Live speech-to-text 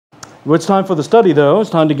Well, it's time for the study, though. It's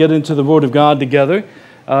time to get into the Word of God together.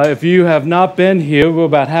 If you have not been here, we're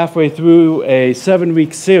about halfway through a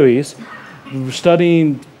 7-week series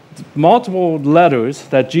studying multiple letters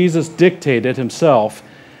that Jesus dictated himself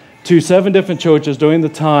to 7 different churches during the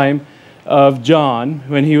time of John,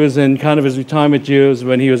 when he was in kind of his retirement years,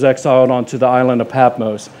 when he was exiled onto the island of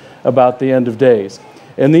Patmos about the end of days.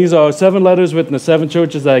 And these are 7 letters written to 7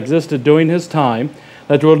 churches that existed during his time,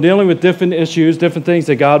 that were dealing with different issues, different things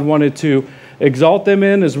that God wanted to exalt them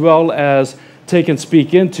in, as well as take and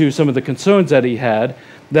speak into some of the concerns that he had,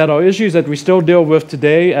 that are issues that we still deal with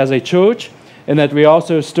today as a church, and that we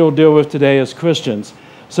also still deal with today as Christians.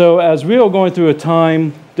 So as we are going through a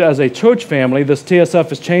time as a church family, this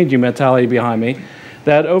TSF is changing mentality behind me,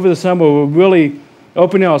 that over the summer we're really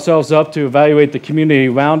opening ourselves up to evaluate the community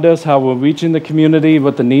around us, how we're reaching the community,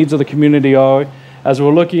 what the needs of the community are, as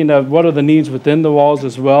we're looking at what are the needs within the walls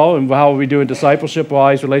as well, and how are we doing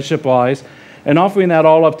discipleship-wise, relationship-wise, and offering that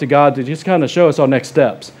all up to God to just kind of show us our next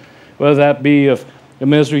steps, whether that be if a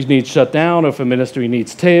ministry needs shut down, or if a ministry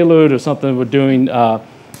needs tailored, or something we're doing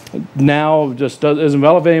now just isn't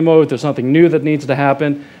relevant anymore, if there's something new that needs to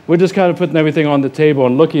happen. We're just kind of putting everything on the table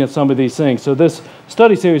and looking at some of these things. So this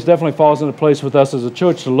study series definitely falls into place with us as a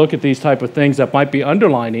church to look at these type of things that might be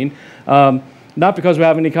underlining, not because we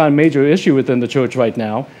have any kind of major issue within the church right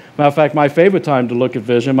now. Matter of fact, my favorite time to look at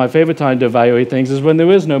vision, my favorite time to evaluate things is when there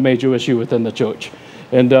is no major issue within the church.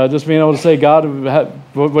 And just being able to say, God,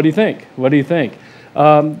 what do you think? What do you think?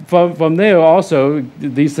 From there also,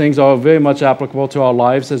 these things are very much applicable to our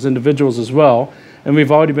lives as individuals as well. And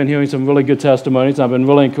we've already been hearing some really good testimonies. I've been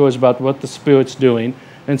really encouraged about what the Spirit's doing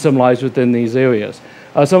in some lives within these areas.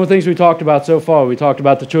 Some of the things we talked about so far, we talked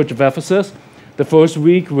about the church of Ephesus, the first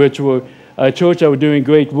week, which were a church that were doing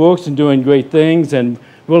great works and doing great things and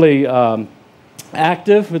really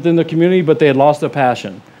active within the community, but they had lost their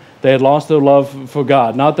passion. They had lost their love for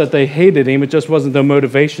God. Not that they hated Him, it just wasn't their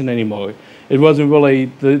motivation anymore. It wasn't really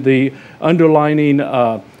the underlining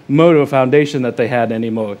motive foundation that they had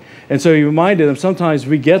anymore. And so he reminded them, sometimes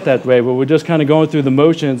we get that way, where we're just kind of going through the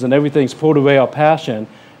motions and everything's pulled away our passion. And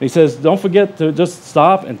he says, don't forget to just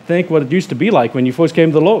stop and think what it used to be like when you first came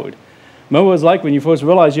to the Lord. Remember what it was like when you first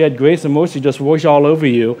realized you had grace and mercy just wash all over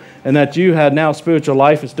you, and that you had now spiritual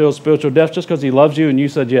life and still spiritual death just because He loves you and you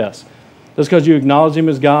said yes. Just because you acknowledge Him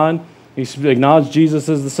as God, you acknowledge Jesus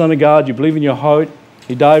as the Son of God, you believe in your heart,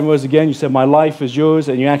 He died and rose again, you said, my life is yours,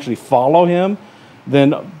 and you actually follow Him,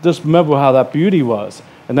 then just remember how that beauty was,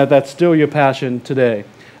 and that that's still your passion today.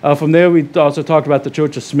 From there, we also talked about the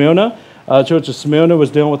Church of Smyrna. Church of Smyrna was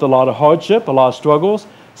dealing with a lot of hardship, a lot of struggles.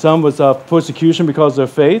 Some was persecution because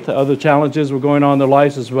of their faith. Other challenges were going on in their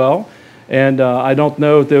lives as well. And I don't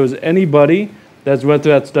know if there was anybody that's went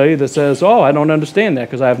through that study that says, oh, I don't understand that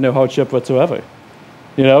because I have no hardship whatsoever.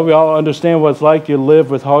 You know, we all understand what it's like to live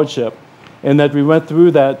with hardship. And that we went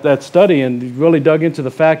through that study and really dug into the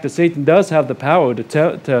fact that Satan does have the power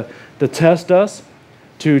to test us,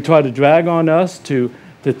 to try to drag on us, to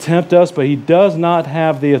tempt us, but he does not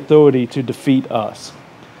have the authority to defeat us.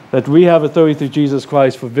 That we have authority through Jesus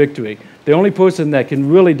Christ for victory. The only person that can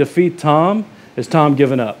really defeat Tom is Tom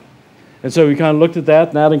giving up. And so we kind of looked at that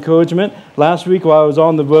and that encouragement. Last week while I was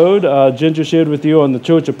on the road, Ginger shared with you on the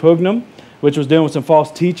Church of Pergamum, which was dealing with some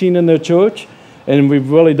false teaching in their church. And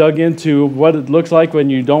we've really dug into what it looks like when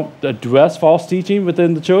you don't address false teaching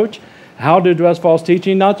within the church, how to address false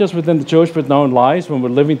teaching, not just within the church, but in our own lives when we're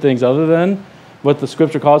living things other than what the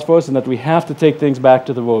Scripture calls for us, and that we have to take things back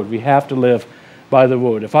to the Word. We have to live by the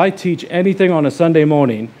Word. If I teach anything on a Sunday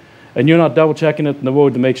morning and you're not double-checking it in the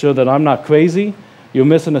Word to make sure that I'm not crazy, you're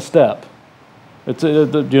missing a step.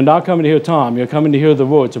 You're not coming to hear Tom, you're coming to hear the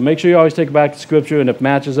Word. So make sure you always take it back to Scripture, and if it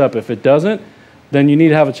matches up. If it doesn't, then you need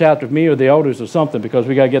to have a chat with me or the elders or something, because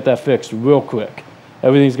we got to get that fixed real quick.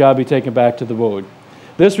 Everything's got to be taken back to the Word.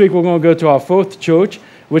 This week we're going to go to our fourth church,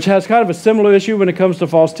 which has kind of a similar issue when it comes to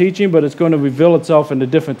false teaching, but it's going to reveal itself in a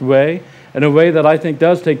different way, in a way that I think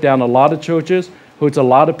does take down a lot of churches, hurts a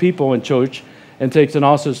lot of people in church, and takes and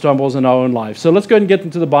also stumbles in our own life. So let's go ahead and get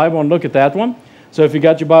into the Bible and look at that one. So if you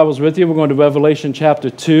got your Bibles with you, we're going to Revelation chapter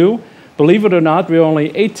 2. Believe it or not, we're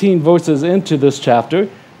only 18 verses into this chapter,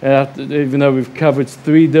 even though we've covered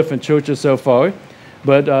 3 different churches so far.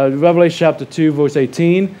 But Revelation chapter 2, verse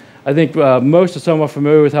 18, I think most are somewhat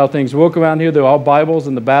familiar with how things work around here. There are Bibles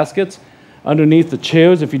in the baskets underneath the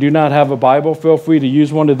chairs. If you do not have a Bible, feel free to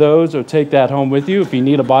use one of those or take that home with you if you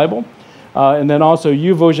need a Bible. And then also,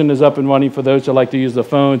 YouVersion is up and running for those who like to use their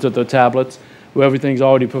phones or their tablets, where everything's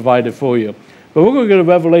already provided for you. But we're going to go to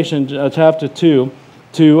Revelation chapter 2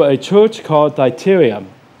 to a church called Thyatira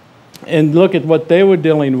and look at what they were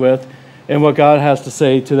dealing with and what God has to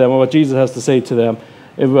say to them, or what Jesus has to say to them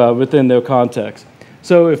within their context.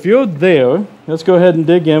 So if you're there, let's go ahead and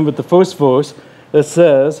dig in with the first verse that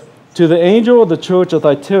says, "To the angel of the church of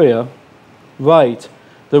Thyatira write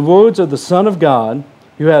the words of the Son of God,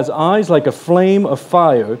 who has eyes like a flame of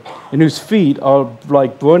fire, and whose feet are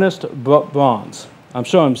like burnished bronze." I'm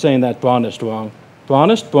sure I'm saying that burnished wrong.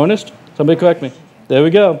 Burnished? Somebody correct me. There we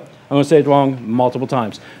go. I'm going to say it wrong multiple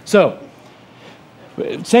times. So,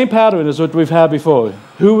 same pattern as what we've had before.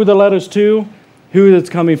 Who were the letters to? Who it's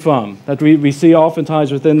coming from? That we see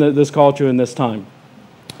oftentimes within this culture in this time.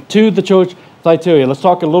 To the church Thyatira. Let's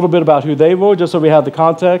talk a little bit about who they were, just so we have the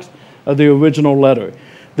context of the original letter.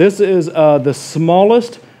 This is the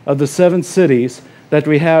smallest of the 7 cities that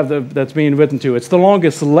we have that's being written to. It's the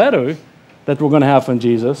longest letter that we're going to have from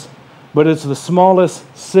Jesus, but it's the smallest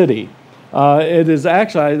city. It is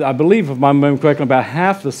actually, I believe, if my memory correctly, about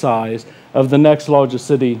half the size of the next largest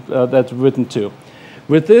city that's written to.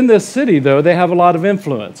 Within this city, though, they have a lot of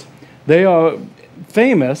influence. They are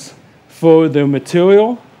famous for their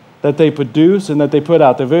material that they produce and that they put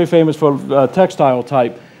out. They're very famous for textile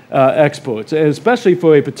type exports, especially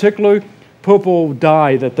for a particular purple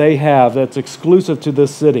dye that they have that's exclusive to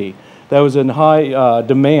this city, that was in high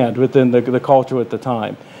demand within the culture at the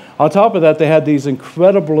time. On top of that, they had these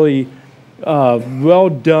incredibly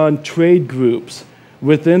well-done trade groups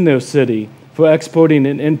within their city for exporting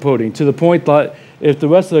and importing, to the point that if the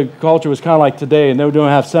rest of the culture was kind of like today and they were doing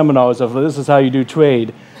have seminars of this is how you do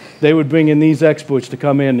trade, they would bring in these experts to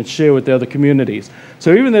come in and share with the other communities.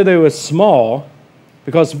 So even though they were small,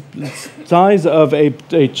 because size of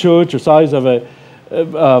a church or size of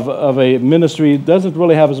a ministry doesn't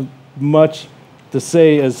really have as much to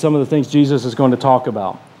say as some of the things Jesus is going to talk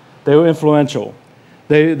about. They were influential.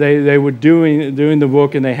 They were doing the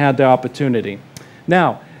work, and they had the opportunity.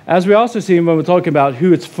 Now, as we also see when we're talking about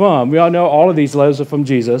who it's from, we all know all of these letters are from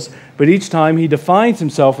Jesus, but each time he defines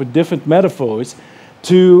himself with different metaphors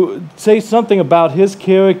to say something about his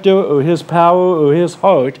character or his power or his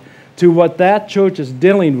heart to what that church is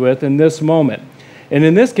dealing with in this moment. And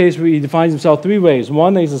in this case, he defines himself 3 ways.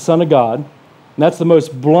 One, he's the Son of God, and that's the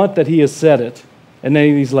most blunt that he has said it in any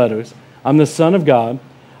of these letters. I'm the Son of God.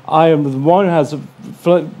 I am the one who has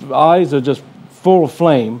eyes are just full of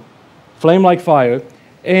flame like fire,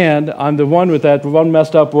 and I'm the one with that one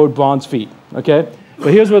messed up word, bronze feet. Okay?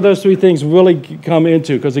 But here's where those 3 things really come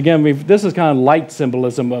into, because again, this is kind of light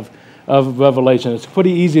symbolism of Revelation. It's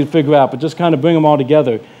pretty easy to figure out, but just kind of bring them all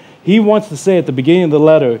together. He wants to say at the beginning of the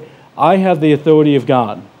letter, I have the authority of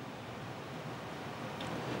God.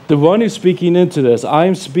 The one who's speaking into this, I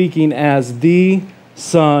am speaking as the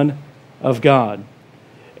Son of God.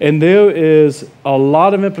 And there is a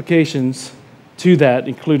lot of implications to that,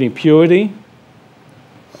 including purity,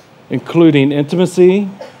 including intimacy,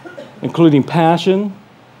 including passion,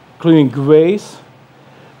 including grace.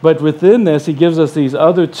 But within this, he gives us these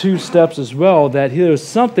other 2 steps as well, that there's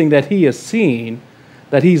something that he has seen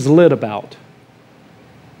that he's lit about.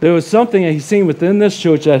 There was something that he's seen within this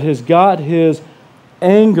church that has got his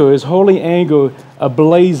anger, his holy anger,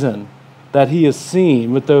 ablazing, that he has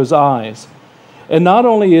seen with those eyes. And not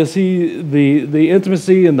only is he the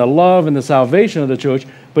intimacy and the love and the salvation of the church,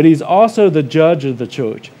 but he's also the judge of the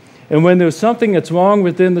church. And when there's something that's wrong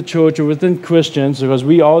within the church or within Christians, because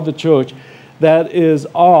we are the church, that is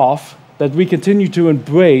off, that we continue to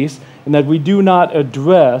embrace, and that we do not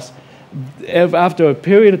address, after a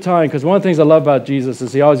period of time, because one of the things I love about Jesus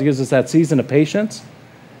is he always gives us that season of patience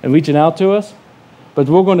and reaching out to us. But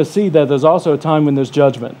we're going to see that there's also a time when there's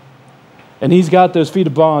judgment. And he's got those feet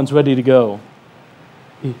of bronze ready to go.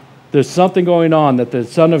 There's something going on that the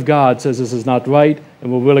Son of God says this is not right,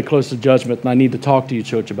 and we're really close to judgment, and I need to talk to you,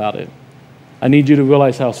 church, about it. I need you to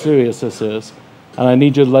realize how serious this is, and I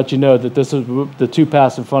need you to let you know that this is the 2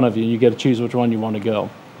 paths in front of you, and you get to choose which one you want to go.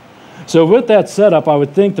 So with that setup, I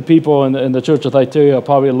would think the people in the church of Thyatira are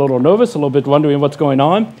probably a little nervous, a little bit wondering what's going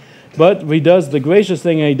on. But he does the gracious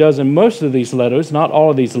thing he does in most of these letters, not all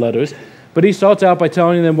of these letters, but he starts out by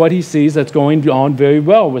telling them what he sees that's going on very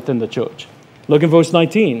well within the church. Look in verse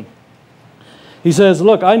 19. He says,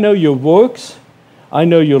 look, I know your works, I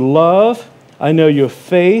know your love, I know your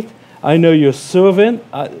faith, I know your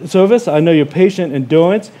service, I know your patient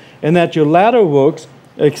endurance, and that your latter works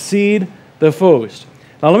exceed the first.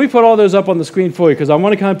 Now let me put all those up on the screen for you, because I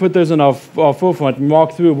want to kind of put those in our forefront and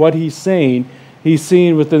walk through what he's saying he's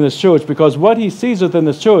seeing within this church, because what he sees within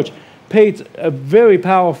this church paints a very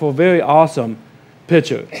powerful, very awesome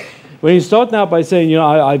picture. When he's starting out by saying,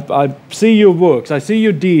 I see your works, I see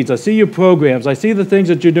your deeds, I see your programs, I see the things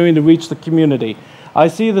that you're doing to reach the community. I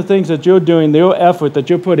see the things that you're doing, your effort that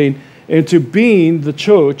you're putting into being the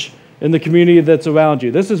church in the community that's around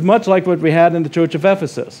you. This is much like what we had in the church of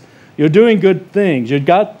Ephesus. You're doing good things. You've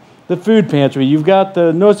got the food pantry. You've got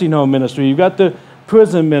the nursing home ministry. You've got the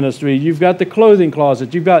prison ministry. You've got the clothing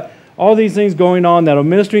closet. You've got all these things going on that are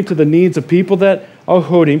ministering to the needs of people that are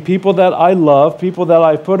hurting, people that I love, people that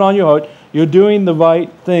I put on your heart. You're doing the right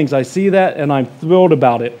things. I see that, and I'm thrilled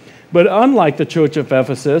about it. But unlike the church of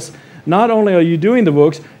Ephesus, not only are you doing the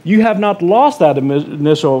works, you have not lost that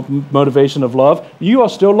initial motivation of love. You are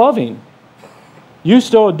still loving. You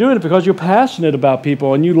still are doing it because you're passionate about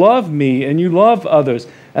people, and you love me, and you love others.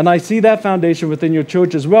 And I see that foundation within your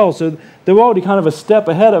church as well. So they're already kind of a step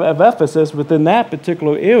ahead of Ephesus within that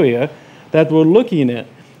particular area that we're looking at.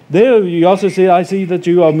 There you also see, I see that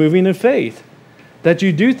you are moving in faith, that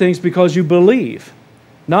you do things because you believe,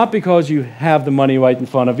 not because you have the money right in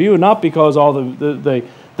front of you, not because all the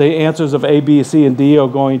answers of A, B, C, and D are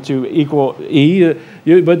going to equal E,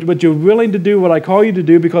 but you're willing to do what I call you to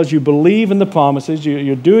do because you believe in the promises,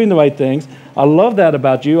 you're doing the right things. I love that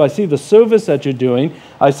about you. I see the service that you're doing.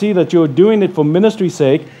 I see that you're doing it for ministry's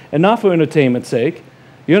sake and not for entertainment's sake.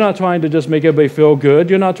 You're not trying to just make everybody feel good.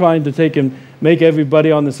 You're not trying to take and make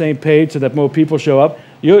everybody on the same page so that more people show up.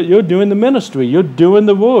 You're doing the ministry. You're doing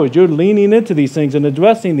the word. You're leaning into these things and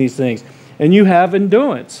addressing these things. And you have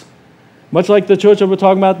endurance. Much like the church that we're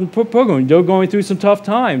talking about in the program, they're going through some tough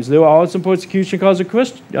times. There are some persecution because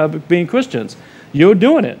of being Christians. You're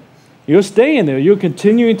doing it. You're staying there. You're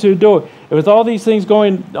continuing to do it. And with all these things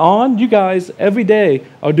going on, you guys every day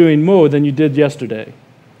are doing more than you did yesterday.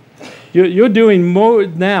 You're doing more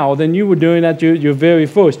now than you were doing at your very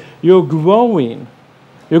first. You're growing.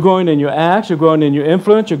 You're growing in your acts. You're growing in your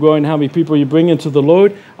influence. You're growing in how many people you bring into the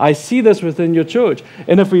Lord. I see this within your church.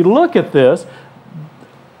 And if we look at this,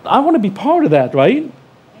 I want to be part of that, right?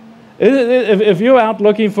 If you're out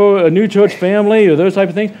looking for a new church family or those type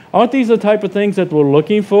of things, aren't these the type of things that we're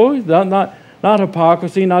looking for? Not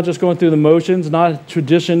hypocrisy, not just going through the motions, not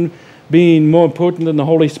tradition being more important than the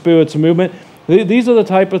Holy Spirit's movement. These are the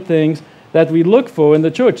type of things that we look for in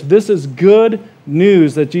the church. This is good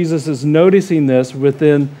news that Jesus is noticing this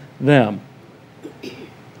within them.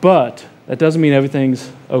 But that doesn't mean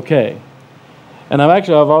everything's okay. And I've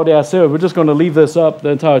already asked Sarah, we're just going to leave this up the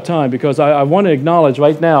entire time because I want to acknowledge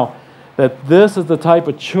right now that this is the type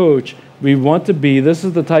of church we want to be. This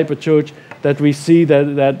is the type of church that we see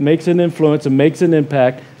that makes an influence and makes an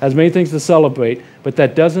impact, has many things to celebrate, but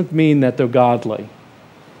that doesn't mean that they're godly.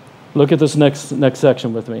 Look at this next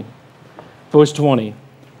section with me. Verse 20.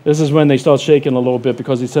 This is when they start shaking a little bit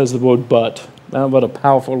because he says the word but. What a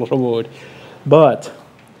powerful little word. But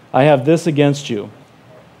I have this against you.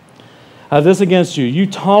 I have this against you. You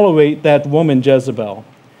tolerate that woman Jezebel,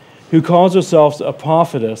 who calls herself a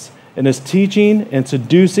prophetess and is teaching and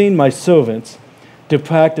seducing my servants to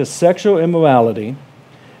practice sexual immorality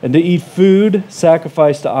and to eat food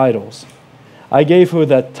sacrificed to idols. I gave her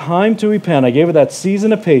that time to repent. I gave her that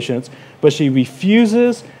season of patience, but she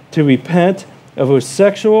refuses to repent of her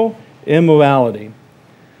sexual immorality.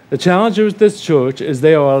 The challenge with this church is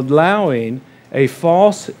they are allowing a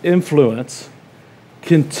false influence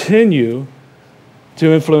continue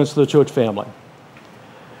to influence the church family.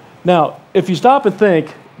 Now, if you stop and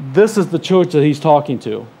think, this is the church that he's talking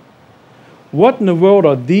to. What in the world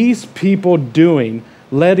are these people doing,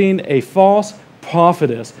 letting a false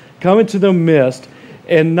prophetess come into their midst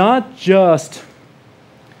and not just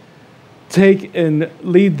take and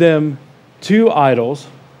lead them to idols,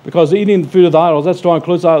 because eating the food of the idols, that's drawing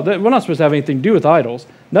close to idols. We're not supposed to have anything to do with idols.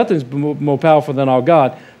 Nothing's more powerful than our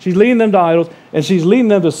God. She's leading them to idols, and she's leading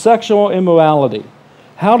them to sexual immorality.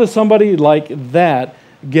 How does somebody like that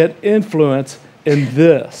get influence in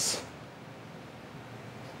this?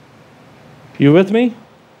 You with me?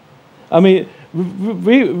 I mean,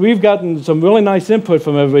 we've gotten some really nice input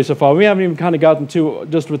from everybody so far. We haven't even kind of gotten to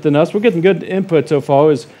just within us. We're getting good input so far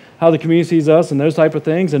as how the community sees us and those type of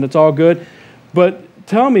things, and it's all good. But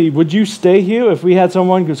tell me, would you stay here if we had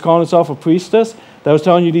someone who's calling himself a priestess that was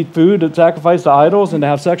telling you to eat food and sacrifice to idols and to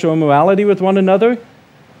have sexual immorality with one another?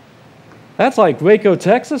 That's like Waco,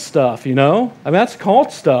 Texas stuff, you know? I mean, that's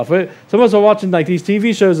cult stuff. Some of us are watching like these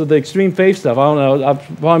TV shows of the extreme faith stuff. I don't know. I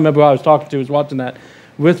probably remember who I was talking to was watching that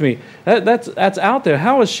with me. That's out there.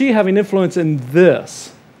 How is she having influence in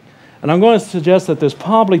this? And I'm going to suggest that there's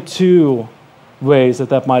probably two ways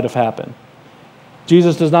that might have happened.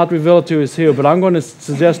 Jesus does not reveal it to us here, but I'm going to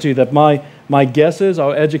suggest to you that my guesses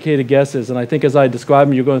are educated guesses, and I think as I describe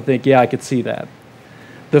them, you're going to think, yeah, I could see that.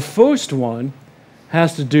 The first one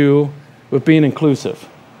has to do with being inclusive.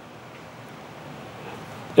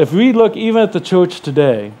 If we look even at the church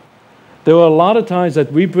today, there are a lot of times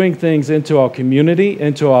that we bring things into our community,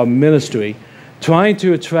 into our ministry, trying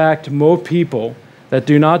to attract more people that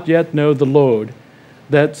do not yet know the Lord,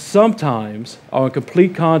 that sometimes are in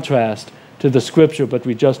complete contrast to the Scripture, but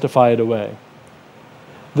we justify it away.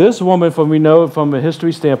 This woman, we know from a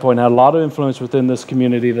history standpoint, had a lot of influence within this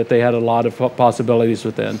community, that they had a lot of possibilities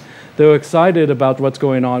within. They were excited about what's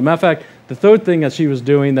going on. Matter of fact, the third thing that she was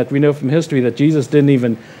doing that we know from history that Jesus didn't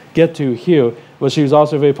even get to here was she was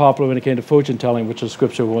also very popular when it came to fortune telling, which the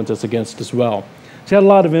Scripture warns us against as well. She had a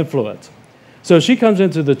lot of influence. So she comes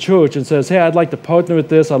into the church and says, hey, I'd like to partner with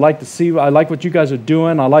this. I like what you guys are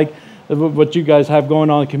doing. I like what you guys have going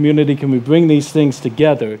on in the community. Can we bring these things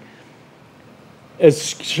together? As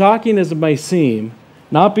shocking as it may seem,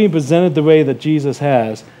 not being presented the way that Jesus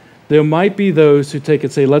has, there might be those who take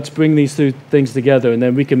and say, let's bring these two things together, and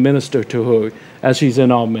then we can minister to her as she's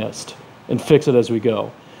in our midst and fix it as we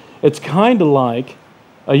go. It's kind of like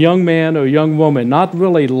a young man or a young woman not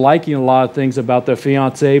really liking a lot of things about their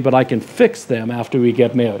fiancé, but I can fix them after we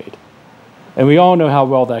get married. And we all know how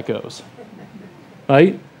well that goes,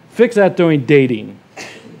 right? Fix that during dating.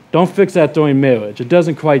 Don't fix that during marriage. It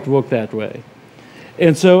doesn't quite work that way.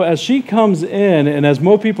 And so as she comes in, and as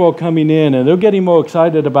more people are coming in, and they're getting more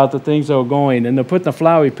excited about the things that are going, and they're putting a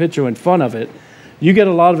flowery picture in front of it, you get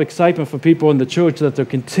a lot of excitement from people in the church that they're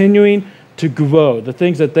continuing to grow. The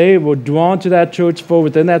things that they were drawn to that church for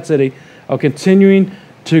within that city are continuing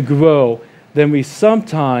to grow. Then we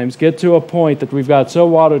sometimes get to a point that we've got so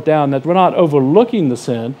watered down that we're not overlooking the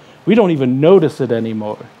sin, we don't even notice it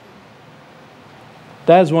anymore.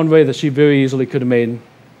 That is one way that she very easily could have made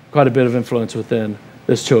quite a bit of influence within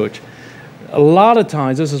this church. A lot of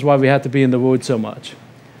times, this is why we have to be in the Word so much.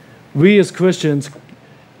 We as Christians,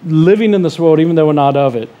 living in this world, even though we're not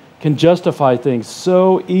of it, can justify things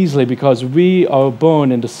so easily because we are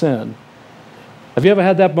born into sin. Have you ever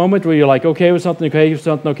had that moment where you're like, okay with something, okay with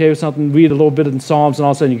something, okay with something, read a little bit in Psalms, and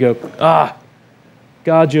all of a sudden you go,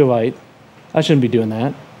 God, you're right. I shouldn't be doing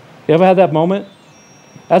that. You ever had that moment?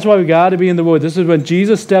 That's why we got to be in the Word. This is when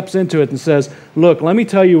Jesus steps into it and says, look, let me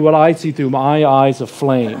tell you what I see through my eyes of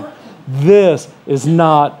flame. This is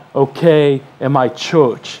not okay in my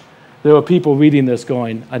church. There were people reading this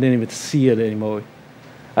going, I didn't even see it anymore.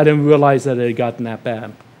 I didn't realize that it had gotten that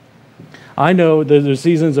bad. I know that there's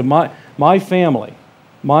seasons of my family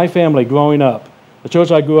growing up. The church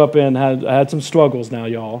I grew up in had some struggles now,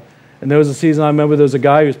 y'all. And there was a season I remember there was a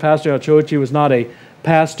guy who was pastoring our church. He was not a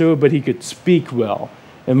pastor, but he could speak well.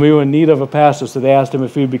 And we were in need of a pastor, so they asked him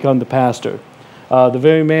if he would become the pastor. The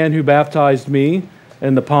very man who baptized me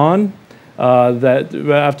in the pond, that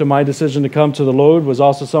after my decision to come to the Lord, was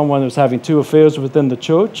also someone who was having 2 affairs within the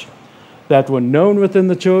church that were known within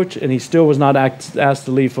the church, and he still was not asked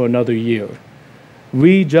to leave for another year.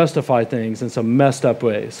 We justify things in some messed up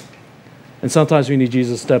ways. And sometimes we need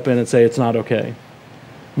Jesus to step in and say it's not okay.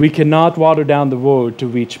 We cannot water down the Word to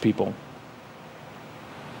reach people.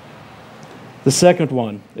 The second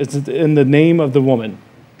one is in the name of the woman.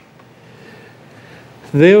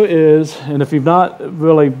 There is, and if you've not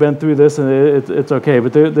really been through this, and it's okay,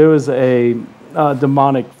 but there is a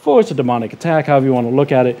demonic force, a demonic attack, however you want to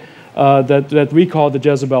look at it, that we call the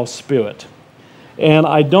Jezebel spirit. And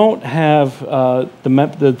I don't have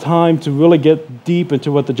the time to really get deep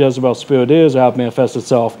into what the Jezebel spirit is or how it manifests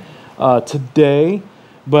itself today.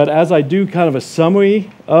 But as I do kind of a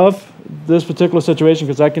summary of this particular situation,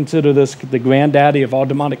 because I consider this the granddaddy of all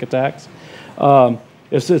demonic attacks,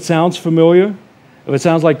 if it sounds familiar, if it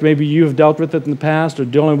sounds like maybe you have dealt with it in the past or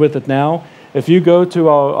dealing with it now, if you go to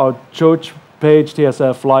our church page,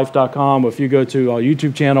 tsflife.com, or if you go to our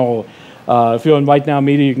YouTube channel, or if you're in Right Now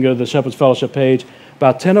Media, you can go to the Shepherd's Fellowship page.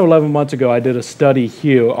 About 10 or 11 months ago, I did a study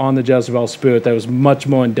here on the Jezebel spirit that was much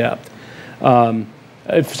more in depth.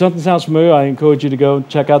 If something sounds familiar, I encourage you to go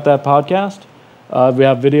check out that podcast. We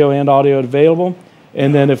have video and audio available.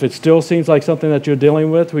 And then if it still seems like something that you're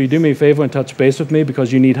dealing with, will you do me a favor and touch base with me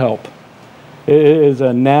because you need help? It is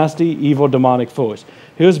a nasty, evil, demonic force.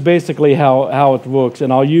 Here's basically how it works,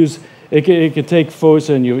 and I'll use, it can take force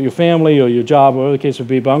in your family or your job, or whatever the case would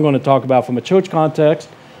be, but I'm going to talk about from a church context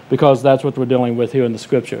because that's what we're dealing with here in the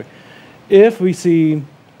Scripture. If we see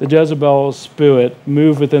the Jezebel spirit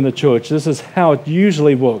move within the church, this is how it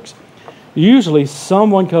usually works. Usually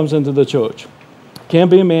someone comes into the church. Can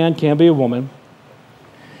be a man, can be a woman.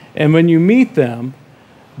 And when you meet them,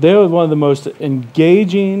 they're one of the most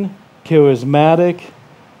engaging, charismatic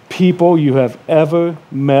people you have ever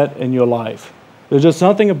met in your life. There's just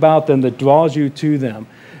something about them that draws you to them.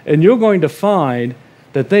 And you're going to find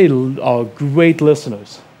that they are great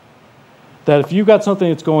listeners. That if you've got something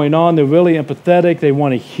that's going on, they're really empathetic, they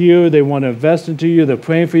want to hear, they want to invest into you, they're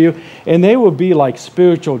praying for you, and they will be like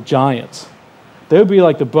spiritual giants. They would be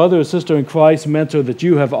like the brother or sister in Christ mentor that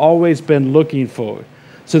you have always been looking for,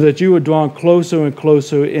 so that you were drawn closer and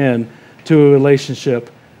closer in to a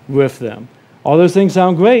relationship with them. All those things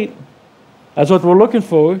sound great. That's what we're looking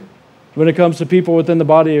for when it comes to people within the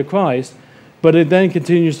body of Christ, but it then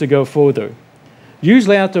continues to go further.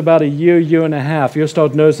 Usually after about a year, year and a half, you'll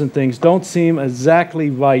start noticing things don't seem exactly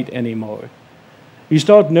right anymore. You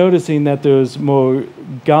start noticing that there's more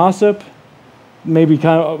gossip, maybe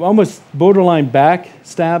kind of almost borderline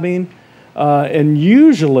backstabbing, and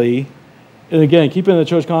usually, and again, keeping in the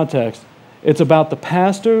church context, it's about the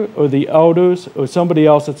pastor or the elders or somebody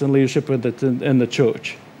else that's in leadership that's in the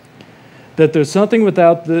church. That there's something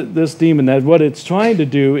without this demon that what it's trying to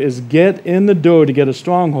do is get in the door to get a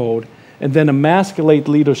stronghold and then emasculate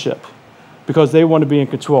leadership because they want to be in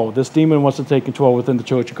control. This demon wants to take control within the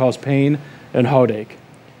church and cause pain and heartache.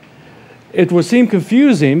 It will seem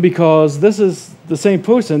confusing because this is the same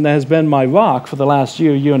person that has been my rock for the last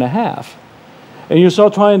year, year and a half. And you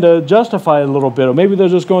start trying to justify it a little bit, or maybe they're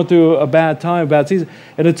just going through a bad time, a bad season.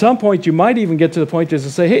 And at some point, you might even get to the point just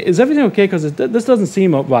to say, hey, is everything okay? Because this doesn't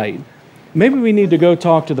seem right. Maybe we need to go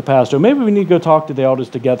talk to the pastor. Maybe we need to go talk to the elders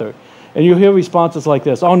together. And you'll hear responses like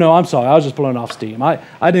this. Oh, no, I'm sorry. I was just blowing off steam. I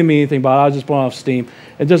didn't mean anything about it. I was just blowing off steam.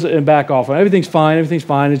 And back off. Everything's fine. Everything's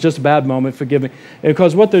fine. It's just a bad moment. Forgive me. And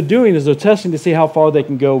because what they're doing is they're testing to see how far they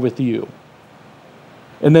can go with you.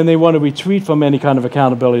 And then they want to retreat from any kind of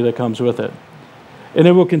accountability that comes with it. And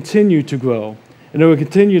it will continue to grow. And it will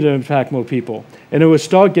continue to impact more people. And it will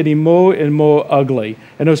start getting more and more ugly.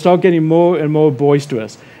 And it will start getting more and more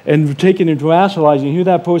boisterous. And taking and rationalizing who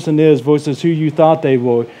that person is versus who you thought they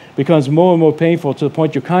were becomes more and more painful to the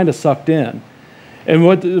point you're kind of sucked in. And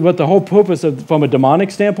what the whole purpose of, from a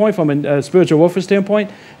demonic standpoint, from a spiritual warfare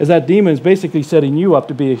standpoint, is that demon is basically setting you up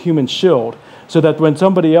to be a human shield. So that when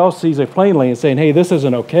somebody else sees it plainly and saying, hey, this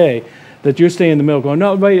isn't okay, that you're staying in the middle going,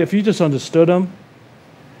 no, wait, if you just understood them,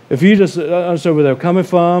 if you just understood where they're coming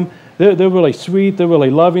from, they're really sweet, they're really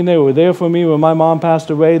loving, they were there for me when my mom passed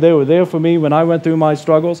away, they were there for me when I went through my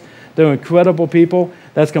struggles, they're incredible people.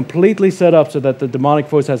 That's completely set up so that the demonic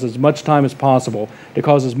force has as much time as possible to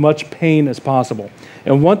cause as much pain as possible.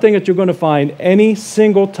 And one thing that you're going to find any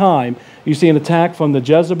single time you see an attack from the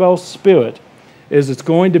Jezebel spirit is it's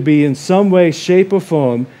going to be in some way, shape, or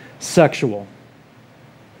form sexual.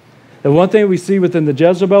 The one thing we see within the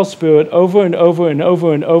Jezebel spirit over and over and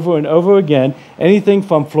over and over and over again, anything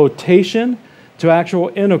from flirtation to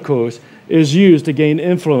actual intercourse is used to gain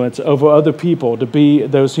influence over other people to be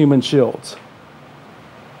those human shields.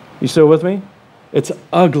 You still with me? It's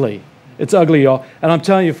ugly. It's ugly, y'all. And I'm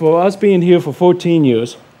telling you, for us being here for 14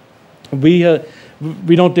 years, we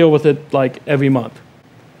don't deal with it like every month.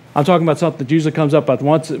 I'm talking about something that usually comes up about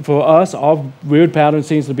once. For us, our weird pattern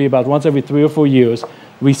seems to be about once every 3 or 4 years,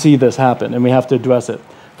 we see this happen, and we have to address it.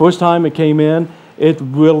 First time it came in, it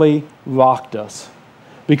really rocked us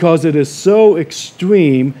because it is so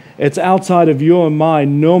extreme, it's outside of your and my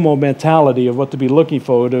normal mentality of what to be looking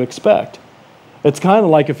for or to expect. It's kind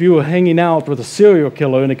of like if you were hanging out with a serial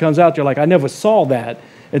killer and it comes out, you're like, I never saw that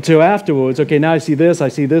until afterwards. Okay, now I see this,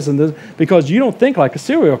 and this, because you don't think like a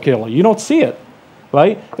serial killer. You don't see it,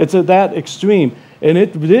 right? It's at that extreme. And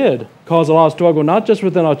it did cause a lot of struggle, not just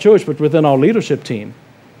within our church, but within our leadership team.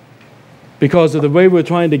 Because of the way we were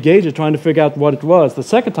trying to gauge it, trying to figure out what it was. The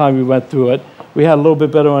second time we went through it, we had a little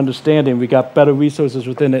bit better understanding. We got better resources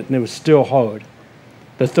within it, and it was still hard.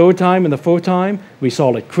 The third time and the fourth time, we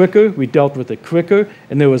saw it quicker, we dealt with it quicker,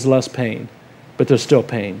 and there was less pain. But there's still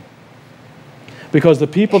pain. Because the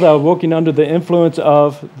people that are working under the influence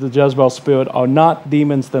of the Jezebel spirit are not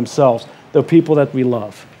demons themselves. They're people that we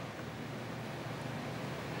love.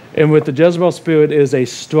 And with the Jezebel spirit is a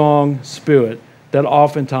strong spirit that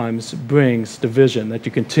oftentimes brings division that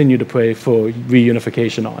you continue to pray for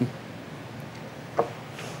reunification on.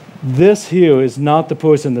 This here is not the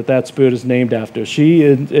person that spirit is named after. She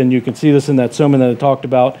is, and you can see this in that sermon that I talked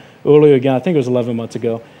about earlier again, I think it was 11 months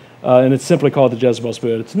ago, and it's simply called the Jezebel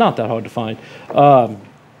spirit. It's not that hard to find.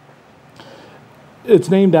 It's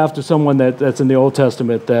named after someone that's in the Old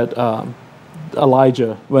Testament that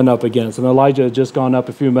Elijah went up against. And Elijah had just gone up,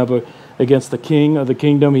 if you remember, against the king of the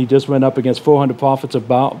kingdom. He just went up against 400 prophets of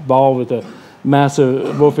Baal with a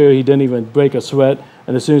massive warfare. He didn't even break a sweat.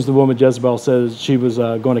 And as soon as the woman Jezebel said she was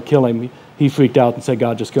going to kill him, he freaked out and said,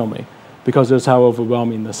 God, just kill me, because that's how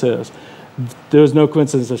overwhelming this is. There's no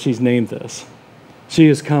coincidence that she's named this. She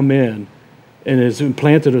has come in and has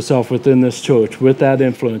implanted herself within this church with that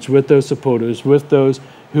influence, with those supporters, with those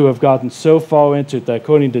who have gotten so far into it that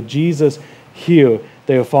according to Jesus here,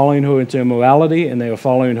 they are following her into immorality and they are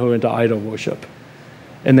following her into idol worship.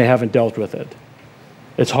 And they haven't dealt with it.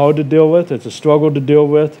 It's hard to deal with. It's a struggle to deal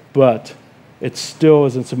with, but it still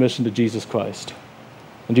is in submission to Jesus Christ.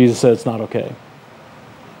 And Jesus said it's not okay.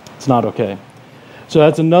 It's not okay. So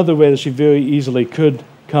that's another way that she very easily could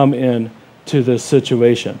come in to this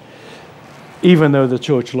situation, even though the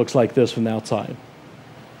church looks like this from the outside.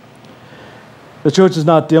 The church is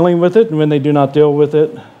not dealing with it, and when they do not deal with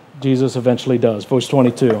it, Jesus eventually does. Verse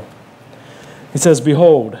 22. He says,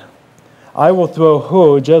 "Behold, I will throw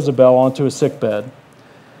her, Jezebel, onto a sickbed.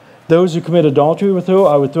 Those who commit adultery with her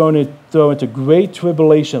I will throw into great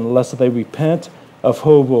tribulation, lest they repent of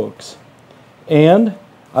her works. And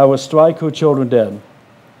I will strike her children dead.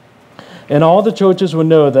 And all the churches will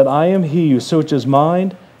know that I am he who searches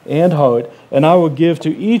mind and heart, and I will give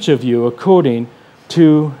to each of you according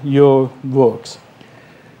to your works."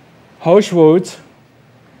 Harsh words.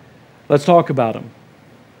 Let's talk about them.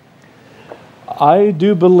 I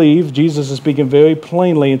do believe Jesus is speaking very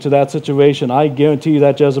plainly into that situation. I guarantee you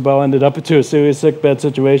that Jezebel ended up into a serious sickbed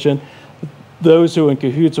situation. Those who were in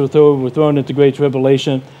cahoots with her were thrown into great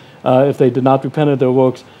tribulation if they did not repent of their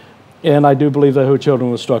works. And I do believe that her children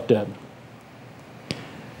were struck dead.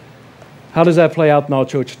 How does that play out in our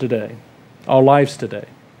church today, our lives today?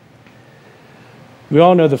 We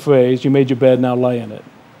all know the phrase, "You made your bed, now lay in it."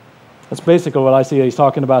 That's basically what I see he's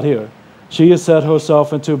talking about here. She has set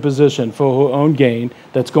herself into a position for her own gain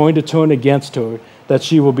that's going to turn against her, that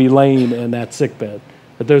she will be laying in that sickbed,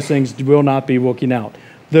 that those things will not be working out.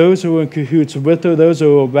 Those who are in cahoots with her, those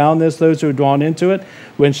who are around this, those who are drawn into it,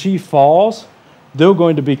 when she falls, they're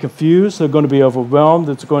going to be confused, they're going to be overwhelmed,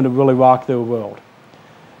 it's going to really rock their world.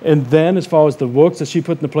 And then as far as the works that she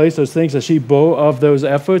put into place, those things that she bore of those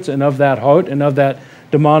efforts and of that heart and of that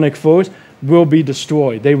demonic force will be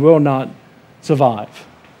destroyed. They will not survive.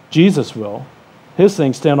 Jesus will. His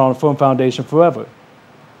things stand on a firm foundation forever.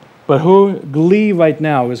 But her glee right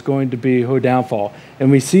now is going to be her downfall.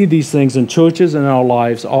 And we see these things in churches and in our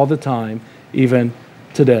lives all the time, even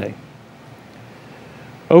today.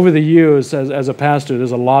 Over the years, as a pastor,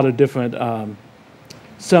 there's a lot of different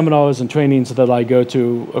seminars and trainings that I go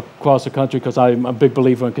to across the country because I'm a big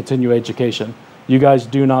believer in continuing education. You guys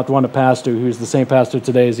do not want a pastor who's the same pastor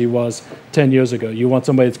today as he was 10 years ago. You want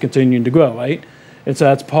somebody that's continuing to grow, right? And so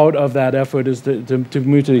that's part of that effort is to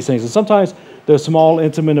move to these things. And sometimes they're small,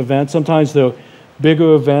 intimate events. Sometimes they're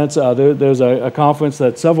bigger events. There's a conference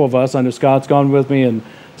that several of us, I know Scott's gone with me, and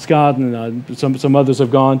Scott and some others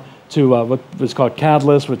have gone to what was called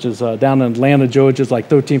Catalyst, which is down in Atlanta, Georgia. It's like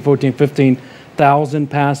 13, 14, 15,000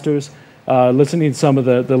 pastors listening to some of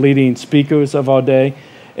the leading speakers of our day.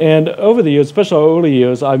 And over the years, especially our early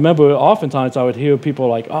years, I remember oftentimes I would hear people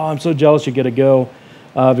like, "Oh, I'm so jealous you get to go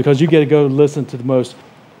because you get to go listen to the most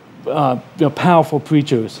powerful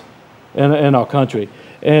preachers in our country."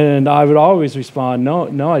 And I would always respond,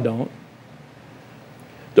 no, I don't.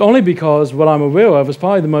 Only because what I'm aware of is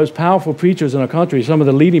probably the most powerful preachers in our country, some of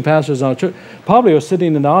the leading pastors in our church, probably are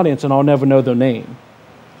sitting in the audience and I'll never know their name.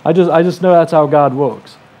 I just know that's how God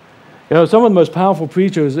works. You know, some of the most powerful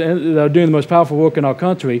preachers that are doing the most powerful work in our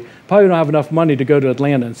country probably don't have enough money to go to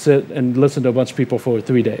Atlanta and sit and listen to a bunch of people for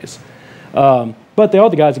 3 days. But they are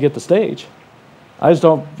the guys that get the stage. I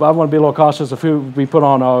want to be a little cautious of who we put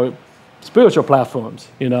on our spiritual platforms,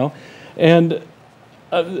 you know. And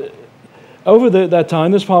over that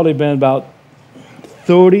time, there's probably been about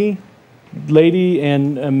 30 lady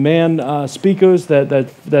and man speakers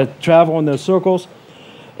that travel in those circles.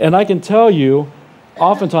 And I can tell you,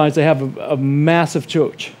 oftentimes they have a massive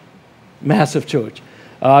church. Massive church.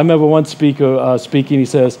 I remember one speaker speaking, he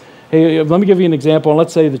says, "Hey, let me give you an example.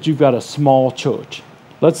 Let's say that you've got a small church.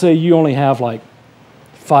 Let's say you only have like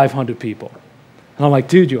 500 people." And I'm like,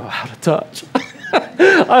 "Dude, you're out of touch."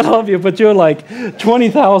 I love you, but you're like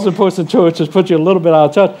 20,000 person churches put you a little bit out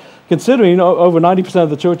of touch. Considering over 90% of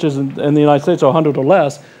the churches in the United States are 100 or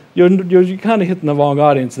less, you're kind of hitting the wrong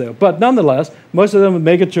audience there. But nonetheless, most of them are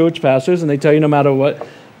mega church pastors, and they tell you no matter what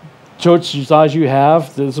church size you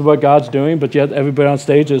have, this is what God's doing, but yet everybody on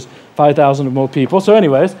stage is 5,000 or more people. So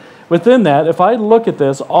anyways, within that, if I look at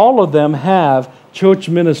this, all of them have church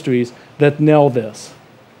ministries that nail this.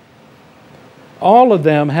 All of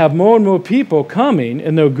them have more and more people coming,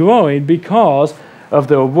 and they're growing because of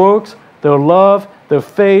their works, their love, their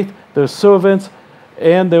faith, their servants,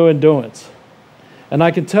 and their endurance. And I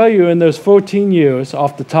can tell you in those 14 years,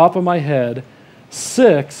 off the top of my head,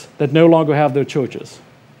 6 that no longer have their churches.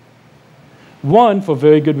 1 for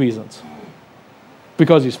very good reasons.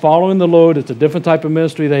 Because he's following the Lord, it's a different type of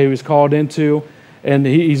ministry that he was called into, and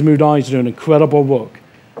he's moved on, he's doing incredible work.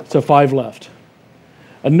 So 5 left.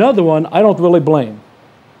 Another one, I don't really blame.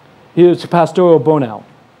 He was pastoral burnout.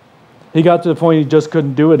 He got to the point he just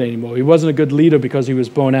couldn't do it anymore. He wasn't a good leader because he was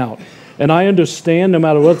burnt out. And I understand no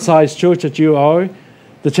matter what size church that you are,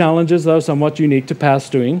 the challenges are somewhat unique to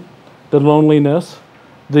pastoring, the loneliness,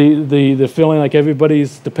 the feeling like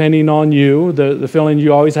everybody's depending on you, the feeling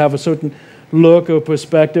you always have a certain look or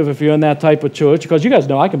perspective if you're in that type of church. Because you guys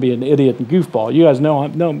know I can be an idiot and goofball. You guys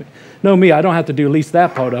know me. I don't have to do at least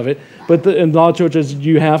that part of it. But in a lot of churches,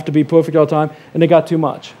 you have to be perfect all the time, and they got too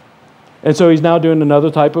much. And so he's now doing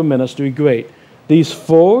another type of ministry. Great. These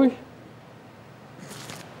 4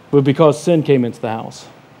 were because sin came into the house.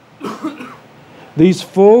 These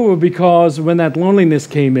 4 were because when that loneliness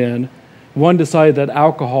came in, one decided that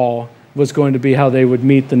alcohol was going to be how they would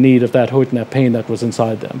meet the need of that hurt and that pain that was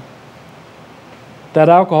inside them. That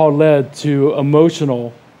alcohol led to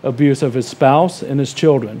emotional abuse of his spouse and his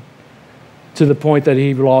children to the point that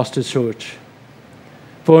he lost his church.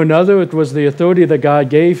 For another, it was the authority that God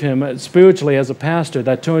gave him spiritually as a pastor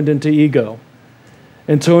that turned into ego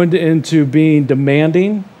and turned into being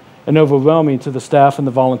demanding and overwhelming to the staff and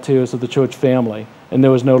the volunteers of the church family, and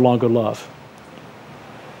there was no longer love.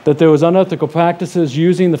 That there was unethical practices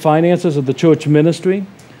using the finances of the church ministry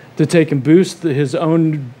to take and boost his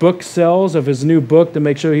own book sales of his new book to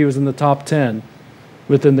make sure he was in the top 10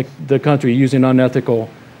 within the country using unethical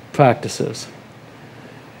practices.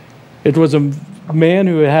 It was a man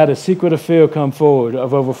who had a secret affair come forward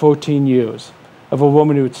of over 14 years, of a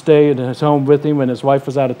woman who would stay in his home with him when his wife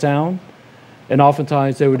was out of town, and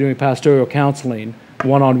oftentimes they were doing pastoral counseling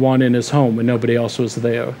one-on-one in his home when nobody else was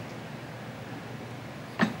there.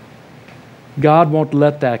 God won't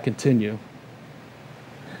let that continue.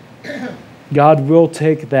 God will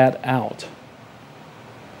take that out.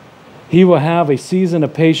 He will have a season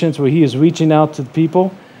of patience where he is reaching out to the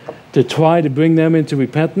people to try to bring them into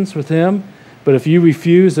repentance with him. But if you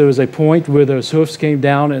refuse, there was a point where those hoofs came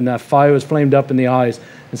down and that fire was flamed up in the eyes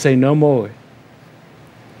and say, no more.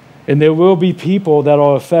 And there will be people that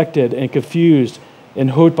are affected and confused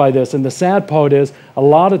and hurt by this. And the sad part is, a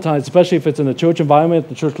lot of times, especially if it's in the church environment,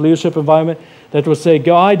 the church leadership environment, that will say,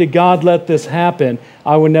 why did God let this happen?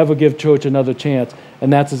 I will never give church another chance.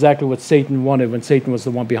 And that's exactly what Satan wanted when Satan was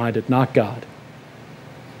the one behind it, not God.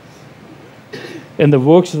 And the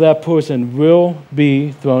works of that person will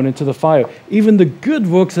be thrown into the fire. Even the good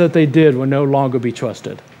works that they did will no longer be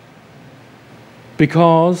trusted.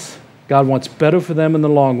 Because God wants better for them in the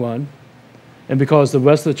long run, and because the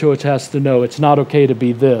rest of the church has to know it's not okay to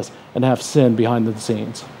be this and have sin behind the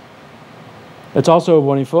scenes. It's also a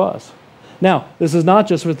warning for us. Now, this is not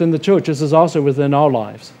just within the church, this is also within our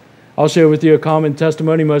lives. I'll share with you a common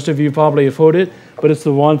testimony. Most of you probably have heard it, but it's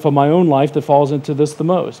the one from my own life that falls into this the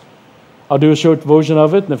most. I'll do a short version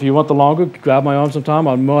of it, and if you want the longer, grab my arm sometime.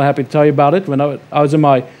 I'm more happy to tell you about it. When I was in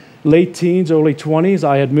my late teens, early 20s,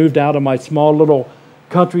 I had moved out of my small little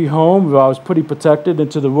country home where I was pretty protected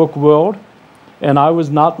into the work world, and I was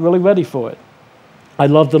not really ready for it. I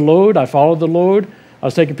loved the Lord. I followed the Lord. I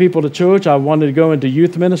was taking people to church. I wanted to go into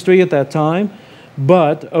youth ministry at that time.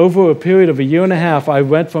 But over a period of a year and a half, I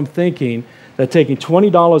went from thinking that taking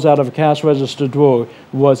 $20 out of a cash register drawer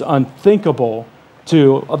was unthinkable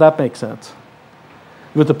to, oh, that makes sense.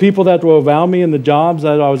 With the people that were around me and the jobs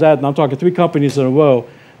that I was at, and I'm talking 3 companies in a row,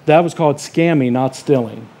 that was called scamming, not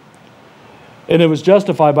stealing. And it was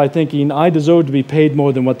justified by thinking I deserve to be paid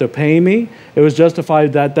more than what they're paying me. It was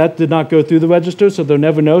justified that that did not go through the register, so they'll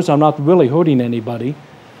never know, so I'm not really hurting anybody.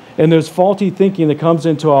 And there's faulty thinking that comes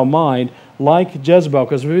into our mind, like Jezebel,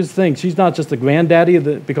 because here's the thing, she's not just the granddaddy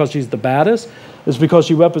because she's the baddest, it's because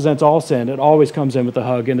she represents all sin. It always comes in with a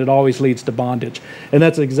hug, and it always leads to bondage. And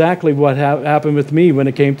that's exactly what happened with me when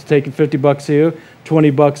it came to taking $50 here,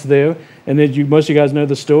 $20 there. And then most of you guys know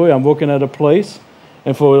the story. I'm working at a place,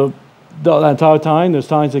 and for the entire time, there's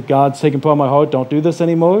times that God's taken part of my heart, don't do this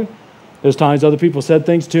anymore. There's times other people said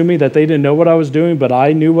things to me that they didn't know what I was doing, but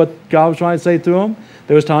I knew what God was trying to say through them.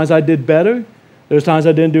 There was times I did better. There was times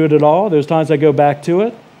I didn't do it at all. There's times I go back to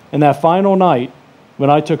it. And that final night, when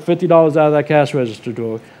I took $50 out of that cash register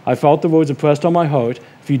drawer, I felt the words impressed on my heart,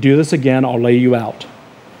 if you do this again, I'll lay you out.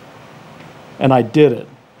 And I did it.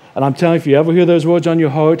 And I'm telling you, if you ever hear those words on your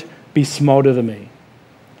heart, be smarter than me.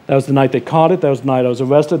 That was the night they caught it. That was the night I was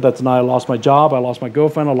arrested. That's the night I lost my job. I lost my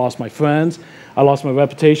girlfriend. I lost my friends. I lost my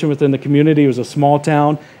reputation within the community. It was a small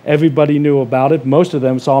town. Everybody knew about it. Most of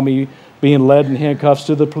them saw me being led in handcuffs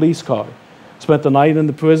to the police car. Spent the night in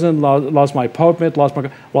the prison, lost my apartment,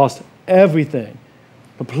 lost everything.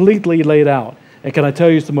 Completely laid out. And can I tell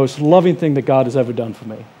you, it's the most loving thing that God has ever done for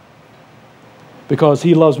me. Because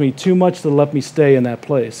he loves me too much to let me stay in that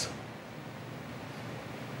place.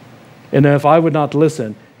 And if I would not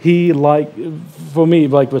listen, he, for me,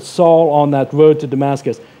 like with Saul on that road to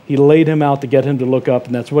Damascus, He laid him out to get him to look up,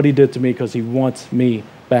 and that's what he did to me because he wants me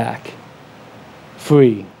back,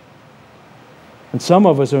 free. And some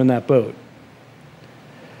of us are in that boat.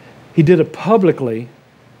 He did it publicly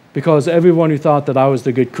because everyone who thought that I was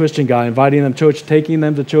the good Christian guy, inviting them to church, taking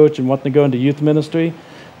them to church, and wanting to go into youth ministry,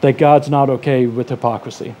 that God's not okay with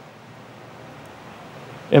hypocrisy.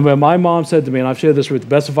 And when my mom said to me, and I've shared this with, the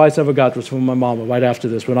best advice I ever got was from my mama right after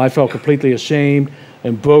this, when I felt completely ashamed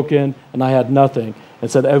and broken and I had nothing, and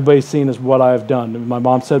said, everybody's seen as what I have done. And my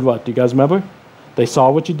mom said what? Do you guys remember? They saw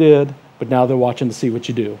what you did, but now they're watching to see what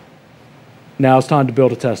you do. Now it's time to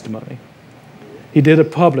build a testimony. He did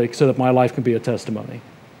it public so that my life can be a testimony.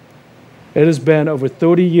 It has been over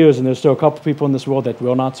 30 years, and there's still a couple people in this world that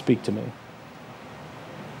will not speak to me.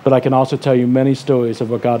 But I can also tell you many stories of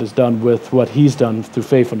what God has done with what he's done through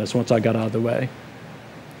faithfulness once I got out of the way.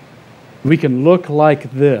 We can look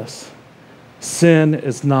like this. Sin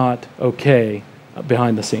is not okay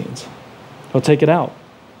behind the scenes. He'll take it out.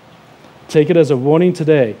 Take it as a warning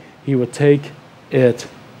today. He will take it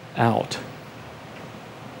out.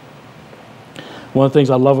 One of the things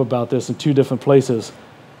I love about this in two different places,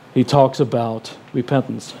 he talks about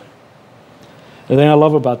repentance. The thing I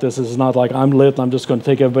love about this is it's not like I'm lit, I'm just going to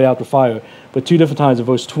take everybody out the fire. But two different times, in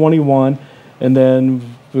verse 21 and then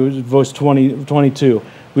verse 22,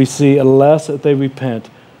 we see unless they repent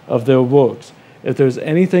of their works. If there's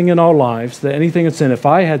anything in our lives, that anything in sin, if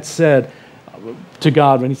I had said to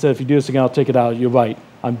God when he said, if you do this again, I'll take it out, you're right,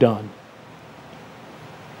 I'm done.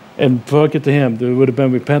 And brought it to him, there would have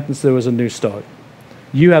been repentance, there was a new start.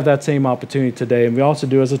 You have that same opportunity today, and we also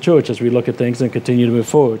do as a church as we look at things and continue to move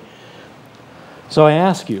forward. So I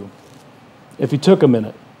ask you, if you took a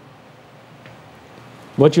minute,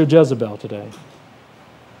 what's your Jezebel today?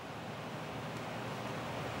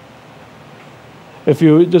 If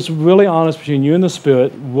you're just really honest between you and the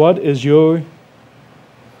Spirit, what is your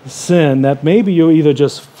sin that maybe you're either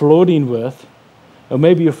just floating with or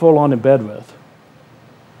maybe you're full on in bed with?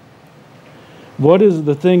 What is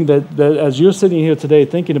the thing that as you're sitting here today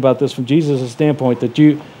thinking about this from Jesus' standpoint, that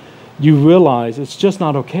you realize it's just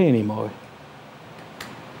not okay anymore?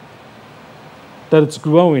 That it's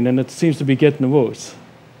growing and it seems to be getting worse.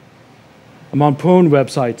 I'm on porn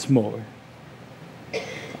websites more.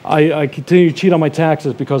 I continue to cheat on my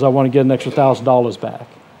taxes because I want to get an extra $1,000 back.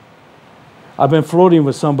 I've been flirting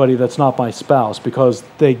with somebody that's not my spouse because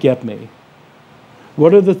they get me.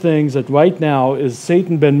 What are the things that right now is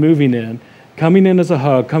Satan been moving in, coming in as a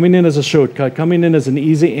hug, coming in as a shortcut, coming in as an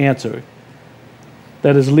easy answer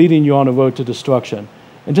that is leading you on a road to destruction?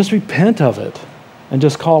 And just repent of it and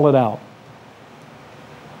just call it out.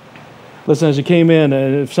 Listen, as you came in,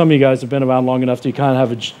 and if some of you guys have been around long enough, you kind of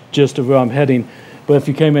have a gist of where I'm heading. But if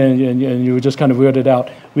you came in and you were just kind of weirded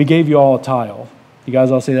out, we gave you all a tile. You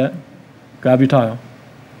guys all see that? Grab your tile.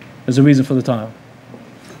 There's a reason for the tile.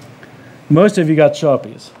 Most of you got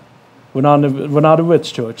Sharpies. We're not a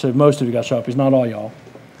rich church, so most of you got Sharpies, not all y'all.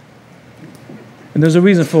 And there's a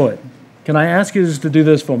reason for it. Can I ask you just to do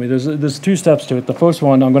this for me? There's two steps to it. The first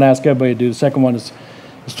one I'm going to ask everybody to do. The second one is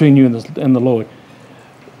between you and the Lord.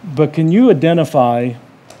 But can you identify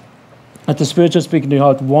at the Spirit just speaking to your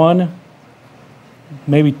heart, one,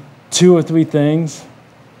 maybe two or three things?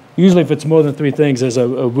 Usually if it's more than three things, there's a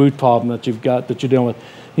root problem that you've got that you're dealing with.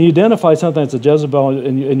 Can you identify something that's a Jezebel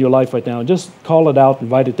in your life right now and just call it out and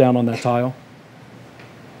write it down on that tile?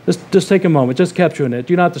 Just take a moment, just capturing it.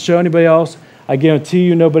 You don't have to show anybody else. I guarantee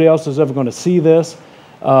you nobody else is ever going to see this.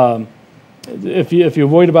 If you're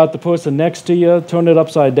worried about the person next to you, turn it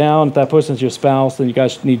upside down. If that person's your spouse, then you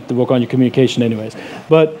guys need to work on your communication anyways.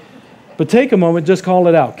 But take a moment, just call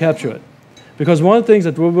it out, capture it. Because one of the things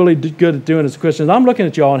that we're really good at doing as Christians, I'm looking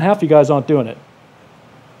at y'all and half you guys aren't doing it.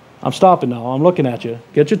 I'm stopping now. I'm looking at you.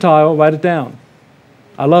 Get your tile, write it down.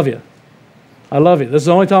 I love you. I love you. This is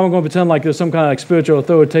the only time I'm going to pretend like there's some kind of like spiritual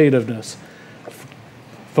authoritativeness.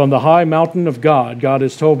 From the high mountain of God, God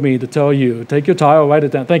has told me to tell you, take your tile, write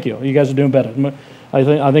it down. Thank you. You guys are doing better.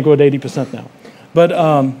 I think we're at 80% now. But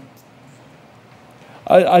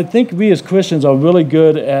I think we as Christians are really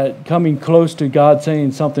good at coming close to God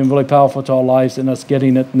saying something really powerful to our lives and us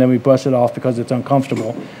getting it, and then we brush it off because it's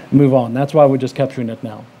uncomfortable and move on. That's why we're just capturing it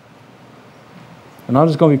now. And I'm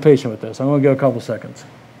just going to be patient with this. I'm going to give a couple seconds.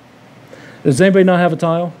 Does anybody not have a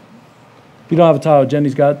tile? If you don't have a tile,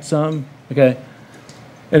 Jenny's got some. Okay.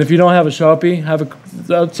 And if you don't have a Sharpie,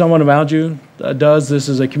 have someone around you that does. This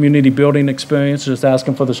is a community building experience. Just ask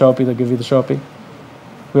them for the Sharpie. They'll give you the Sharpie.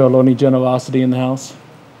 We are learning generosity in the house.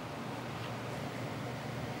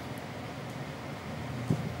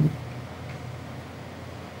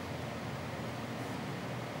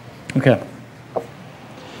 Okay.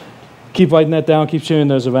 Keep writing that down. Keep sharing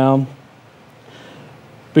those around.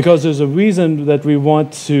 Because there's a reason that we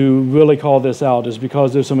want to really call this out, is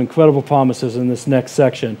because there's some incredible promises in this next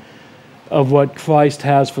section of what Christ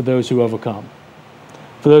has for those who overcome.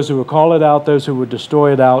 For those who will call it out, those who will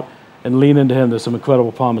destroy it out, and lean into him, there's some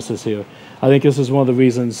incredible promises here. I think this is one of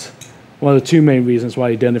the two main reasons why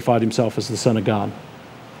he identified himself as the Son of God.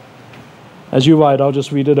 As you write, I'll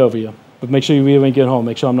just read it over you. But make sure you read it when you get home.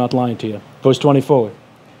 Make sure I'm not lying to you. Verse 24.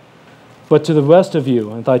 But to the rest of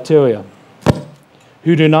you in Thyatira,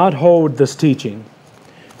 who do not hold this teaching,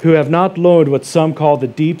 who have not learned what some call the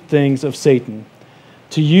deep things of Satan,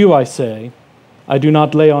 to you I say, I do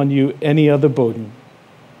not lay on you any other burden.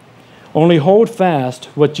 Only hold fast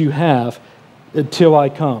what you have until I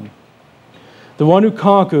come. The one who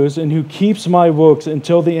conquers and who keeps my works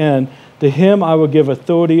until the end, to him I will give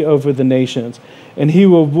authority over the nations, and he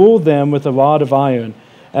will rule them with a rod of iron,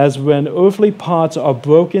 as when earthly pots are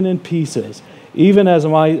broken in pieces, even as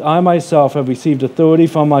I myself have received authority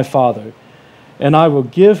from my Father, and I will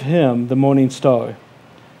give him the morning star.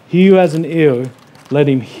 He who has an ear, let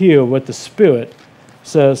him hear what the Spirit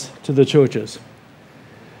says to the churches.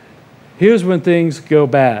 Here's when things go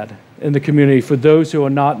bad in the community for those who are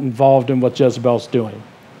not involved in what Jezebel's doing.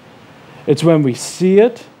 It's when we see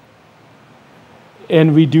it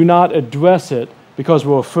and we do not address it because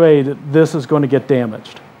we're afraid that this is going to get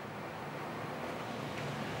damaged.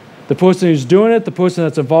 The person who's doing it, the person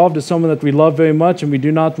that's involved, is someone that we love very much, and we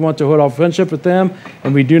do not want to hurt our friendship with them,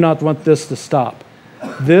 and we do not want this to stop.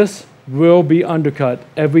 This will be undercut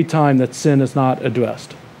every time that sin is not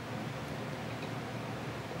addressed.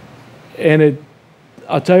 And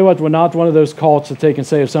I'll tell you what, we're not one of those cults that take and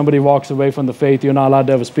say if somebody walks away from the faith, you're not allowed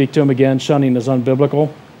to ever speak to them again. Shunning is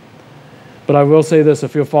unbiblical. But I will say this,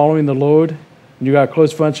 if you're following the Lord, and you got a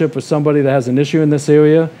close friendship with somebody that has an issue in this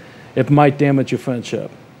area, it might damage your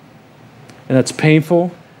friendship. And that's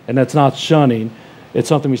painful, and that's not shunning. It's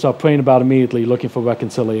something we start praying about immediately, looking for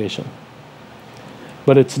reconciliation.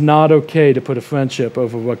 But it's not okay to put a friendship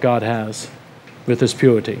over what God has with his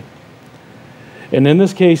purity. And in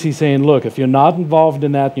this case, he's saying, look, if you're not involved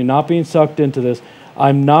in that, you're not being sucked into this,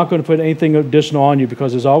 I'm not going to put anything additional on you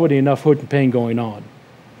because there's already enough hurt and pain going on.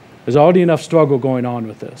 There's already enough struggle going on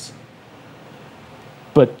with this.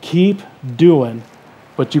 But keep doing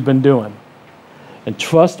what you've been doing. And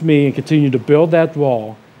trust me and continue to build that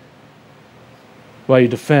wall while you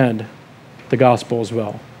defend the gospel as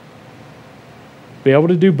well. Be able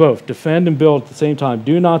to do both, defend and build at the same time.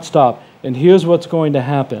 Do not stop. And here's what's going to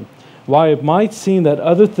happen. While it might seem that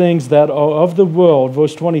other things that are of the world,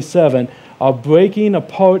 verse 27, are breaking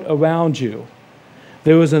apart around you,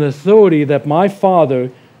 there is an authority that my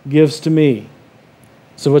Father gives to me.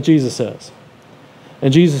 So what Jesus says.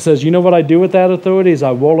 And Jesus says, you know what I do with that authority is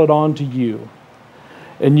I roll it on to you.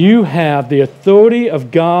 And you have the authority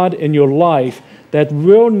of God in your life that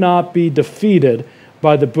will not be defeated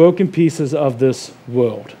by the broken pieces of this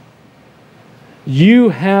world. You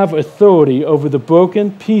have authority over the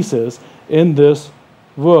broken pieces in this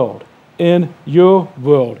world, in your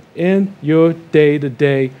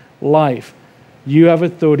day-to-day life. You have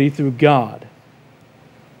authority through God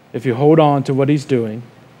if you hold on to what he's doing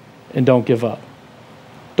and don't give up.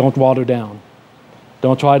 Don't water down.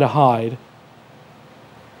 Don't try to hide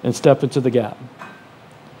and step into the gap.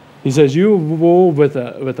 He says, you rule with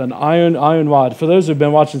an iron rod. For those who've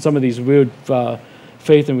been watching some of these weird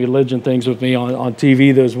faith and religion things with me on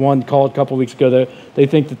TV, there's one called a couple weeks ago. They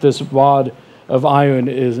think that this rod of iron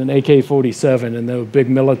is an AK-47, and they're big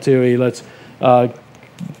military, let's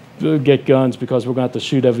get guns because we're going to have to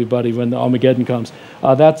shoot everybody when the Armageddon comes.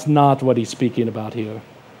 That's not what he's speaking about here.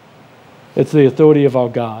 It's the authority of our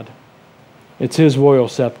God. It's his royal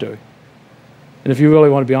scepter. And if you really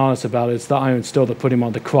want to be honest about it, it's the iron still that put him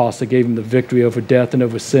on the cross, that gave him the victory over death and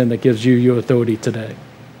over sin, that gives you your authority today.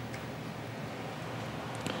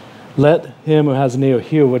 Let him who has an ear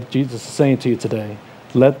hear what Jesus is saying to you today.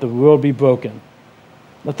 Let the world be broken.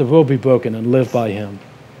 Let the world be broken and live by him.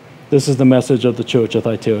 This is the message of the church at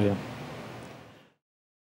Thyatira.